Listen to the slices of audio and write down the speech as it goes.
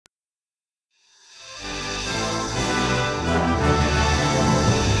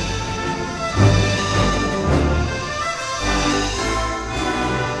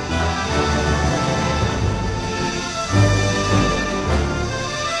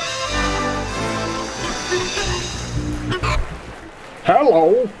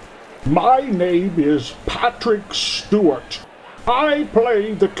Hello, my name is Patrick Stewart. I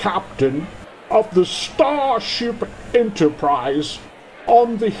play the captain of the Starship Enterprise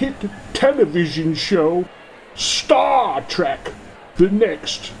on the hit television show Star Trek: The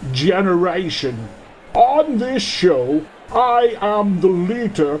Next Generation. On this show, I am the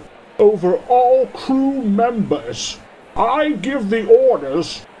leader over all crew members. I give the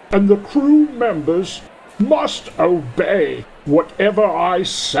orders, and the crew members must obey whatever I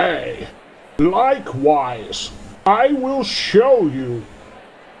say. Likewise, I will show you.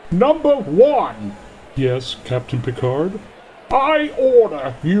 Number 1. Yes, Captain Picard? I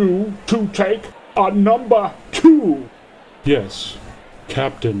order you to take a number 2. Yes,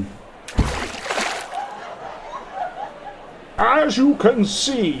 Captain. As you can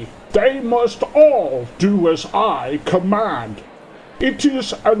see, they must all do as I command. It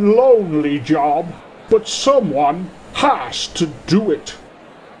is a lonely job, but someone has to do it.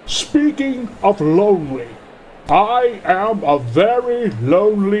 Speaking of lonely, I am a very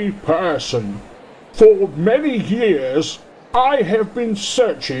lonely person. For many years, I have been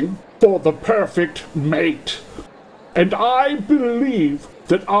searching for the perfect mate, and I believe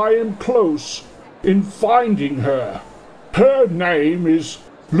that I am close in finding her. Her name is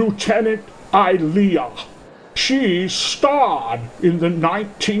Lieutenant Ilea. She starred in the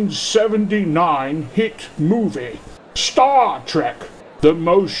 1979 hit movie Star Trek: The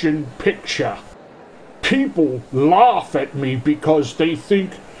Motion Picture. People laugh at me because they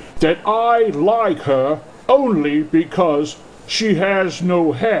think that I like her only because she has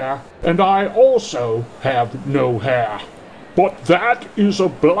no hair and I also have no hair. But that is a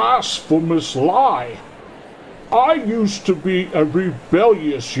blasphemous lie. I used to be a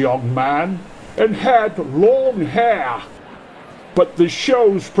rebellious young man and had long hair, but the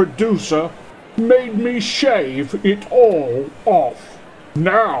show's producer made me shave it all off.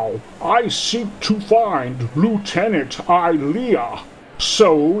 Now I seek to find Lieutenant Ilea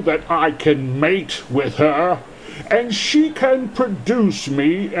so that I can mate with her, and she can produce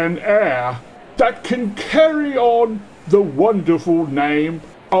me an heir that can carry on the wonderful name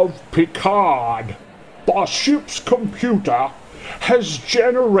of Picard. The ship's computer has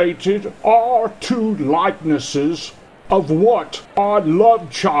generated R2 likenesses of what our love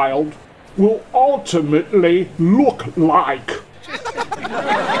child will ultimately look like.